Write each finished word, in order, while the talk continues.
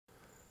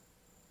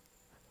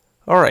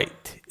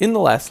Alright, in the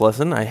last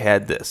lesson I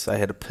had this. I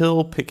had a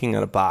pill picking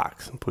at a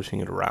box and pushing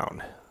it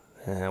around.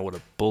 What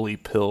a bully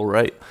pill,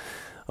 right?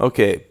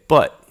 Okay,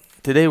 but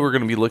today we're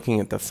going to be looking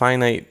at the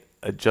finite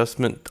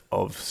adjustment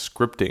of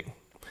scripting.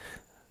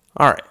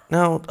 Alright,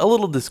 now a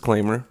little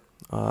disclaimer.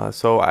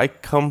 So I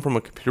come from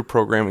a computer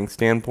programming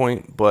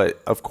standpoint,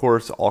 but of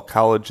course all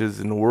colleges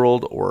in the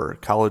world or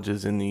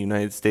colleges in the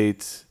United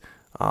States,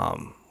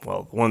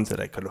 well, ones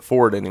that I could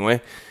afford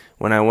anyway,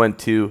 when I went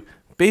to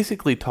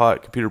basically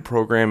taught computer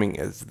programming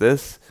as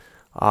this.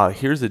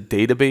 Here's a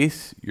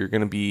database. You're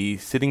going to be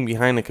sitting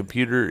behind a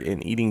computer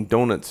and eating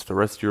donuts the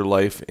rest of your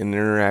life and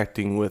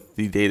interacting with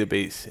the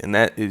database, and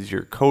that is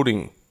your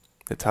coding.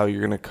 That's how you're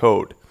going to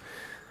code.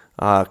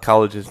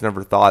 Colleges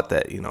never thought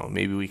that,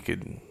 maybe we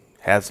could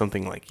have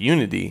something like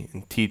Unity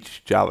and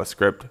teach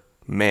JavaScript.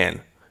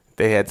 Man, if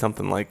they had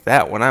something like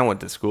that when I went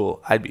to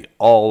school, I'd be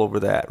all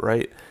over that,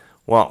 right?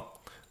 Well,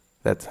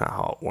 that's not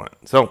how it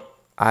went. So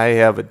I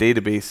have a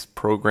database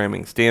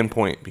programming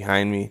standpoint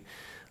behind me.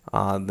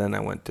 Then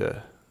I went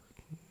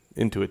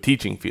into a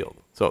teaching field.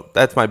 So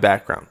that's my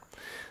background.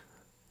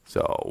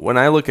 So when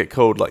I look at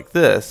code like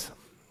this,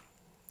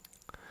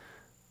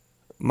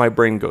 my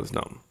brain goes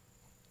numb.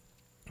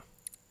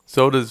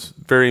 So does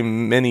very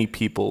many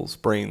people's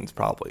brains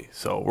probably.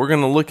 So we're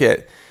going to look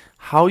at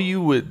how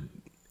you would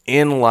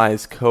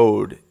analyze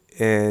code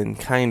and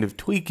kind of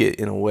tweak it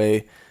in a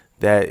way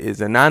that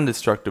is a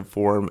non-destructive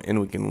form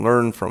and we can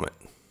learn from it.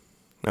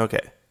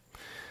 Okay,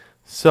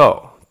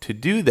 so to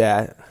do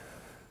that,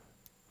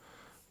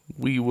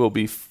 we will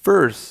be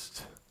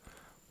first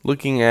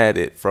looking at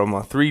it from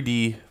a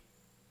 3D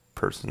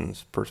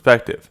person's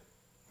perspective.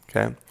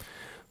 Okay,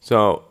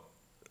 so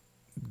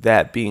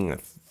that being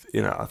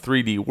in a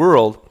 3D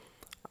world,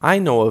 I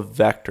know a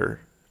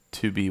vector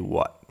to be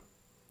what?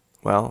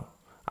 Well,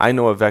 I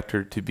know a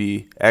vector to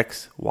be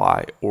x,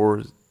 y,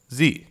 or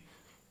z.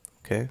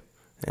 Okay.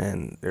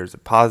 And there's a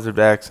positive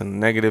x and a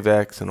negative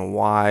x and a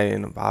y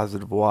and a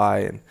positive y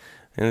and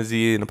a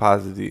z and a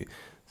positive z.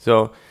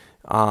 So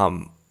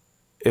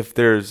if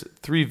there's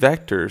three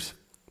vectors,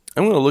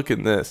 I'm going to look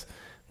at this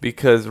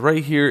because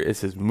right here it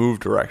says move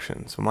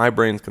direction. So my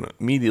brain's going to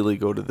immediately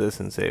go to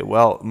this and say,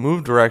 well,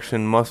 move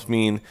direction must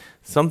mean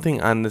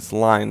something on this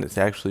line that's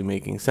actually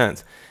making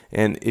sense.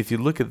 And if you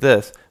look at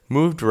this,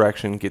 move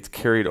direction gets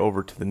carried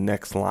over to the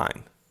next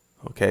line.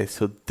 Okay,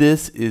 so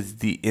this is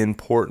the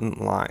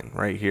important line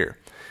right here.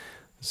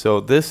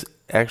 So this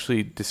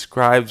actually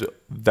describes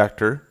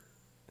vector.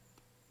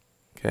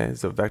 Okay,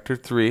 so vector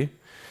 3.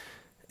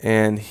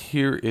 And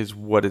here is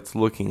what it's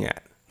looking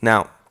at.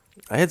 Now,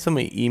 I had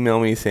somebody email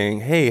me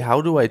saying, hey,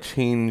 how do I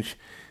change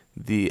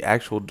the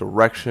actual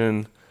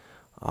direction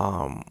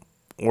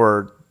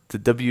or the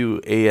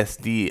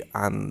WASD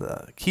on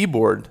the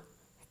keyboard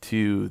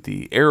to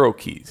the arrow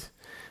keys?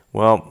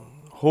 Well,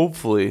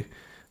 hopefully,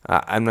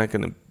 I'm not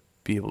going to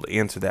be able to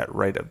answer that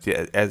right up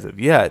as of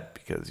yet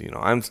because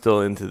I'm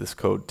still into this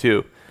code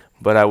too.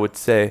 But I would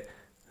say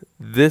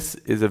this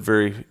is a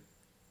very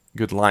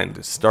good line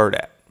to start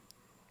at.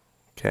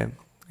 Okay,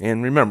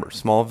 and remember,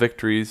 small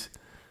victories,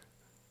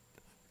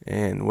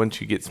 and once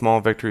you get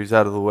small victories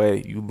out of the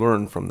way, you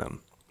learn from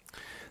them.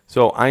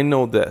 So I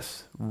know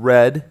this.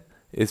 Red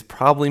is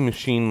probably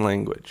machine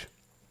language.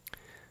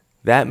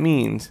 That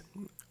means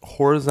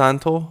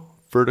horizontal,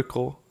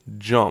 vertical,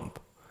 jump.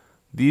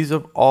 These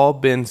have all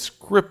been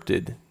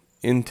scripted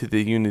into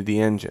the Unity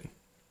engine.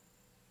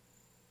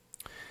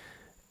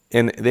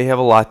 And they have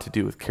a lot to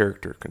do with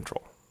character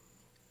control.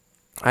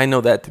 I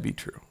know that to be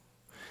true.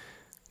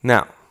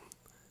 Now,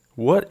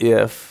 what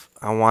if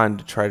I wanted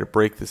to try to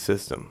break the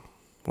system?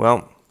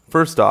 Well,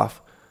 first off,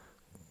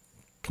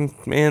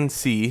 Command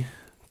C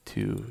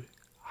to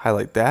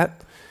highlight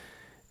that.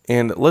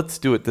 And let's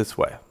do it this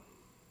way.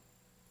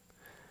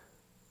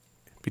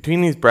 Between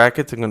these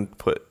brackets, I'm going to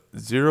put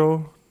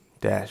 0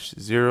 dash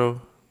 0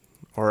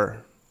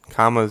 or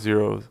comma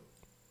 0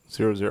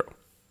 0 0.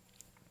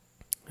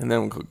 And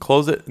then we'll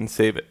close it and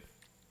save it.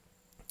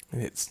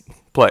 And hit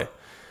play.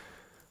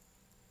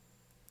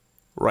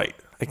 Right,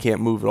 I can't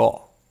move at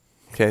all.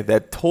 Okay,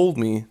 that told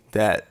me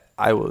that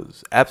I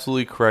was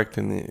absolutely correct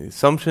in the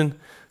assumption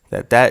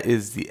that that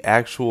is the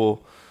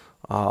actual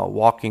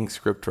walking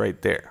script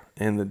right there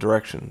and the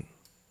direction.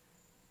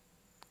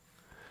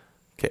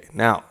 Okay,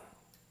 now,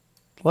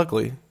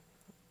 luckily,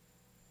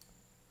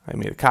 I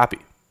made a copy.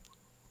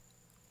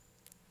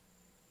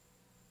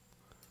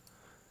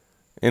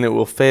 And it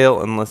will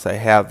fail unless I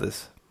have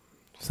this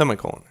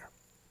semicolon there.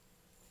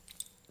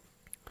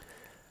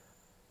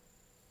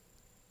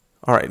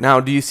 All right, now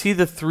do you see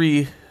the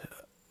three?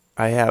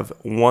 I have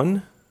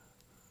 1,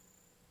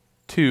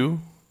 2,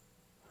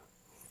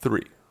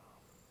 3.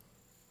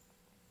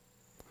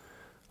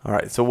 All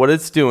right, so what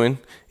it's doing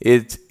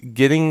is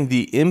getting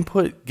the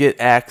input get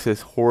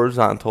axis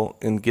horizontal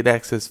and get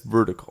axis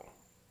vertical.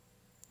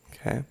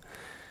 Okay.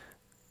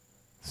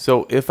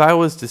 So if I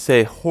was to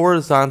say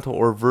horizontal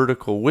or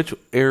vertical, which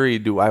area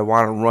do I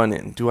want to run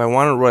in? Do I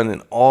want to run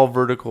in all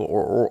vertical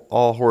or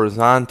all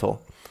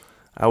horizontal?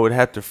 I would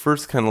have to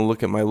first kind of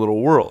look at my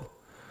little world.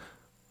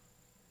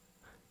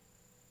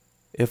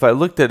 if I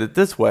looked at it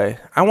this way,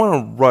 I want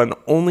to run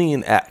only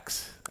in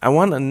X. I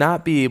want to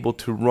not be able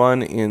to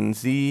run in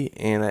Z,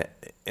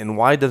 and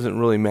Y doesn't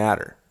really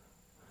matter.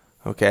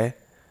 Okay?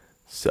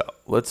 So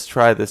let's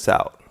try this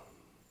out.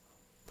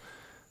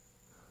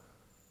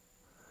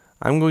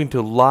 I'm going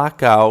to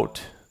lock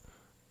out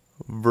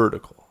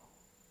vertical.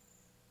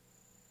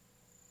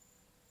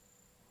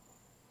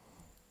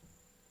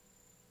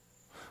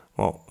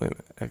 Well, wait a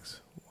minute, X,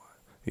 Y.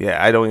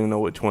 Yeah, I don't even know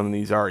which one of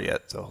these are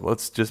yet, so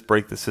let's just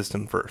break the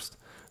system first.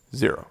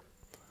 0.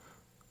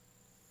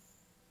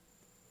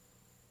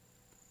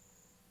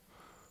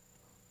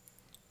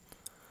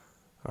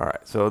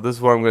 Alright, so this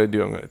is what I'm going to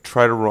do. I'm going to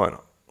try to run.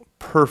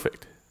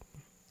 Perfect.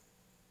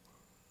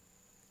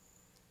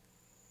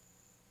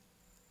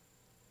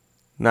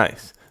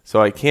 Nice.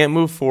 So I can't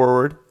move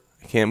forward.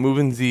 I can't move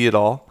in Z at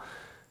all.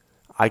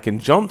 I can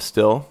jump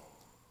still.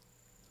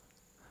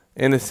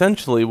 And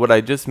essentially what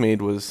I just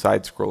made was a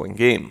side-scrolling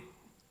game.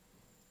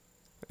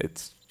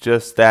 It's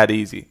just that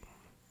easy.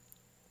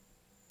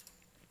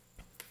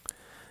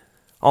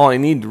 All I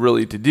need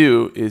really to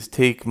do is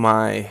take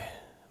my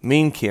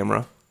main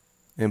camera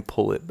and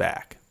pull it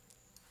back.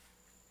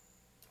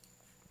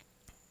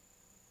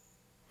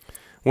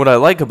 What I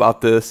like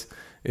about this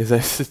is I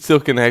still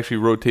can actually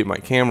rotate my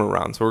camera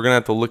around, so we're going to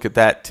have to look at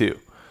that too,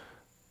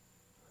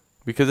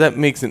 because that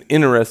makes an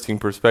interesting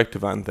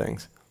perspective on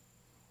things.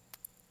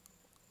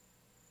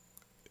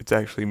 It's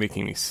actually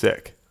making me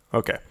sick.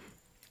 Okay.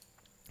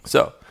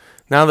 So,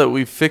 now that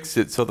we've fixed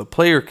it so the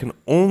player can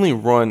only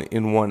run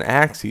in one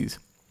axis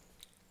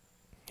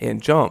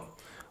and jump,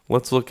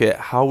 let's look at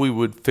how we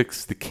would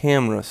fix the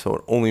camera so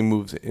it only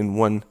moves in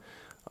one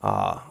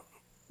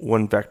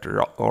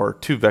vector or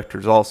two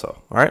vectors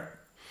also. All right?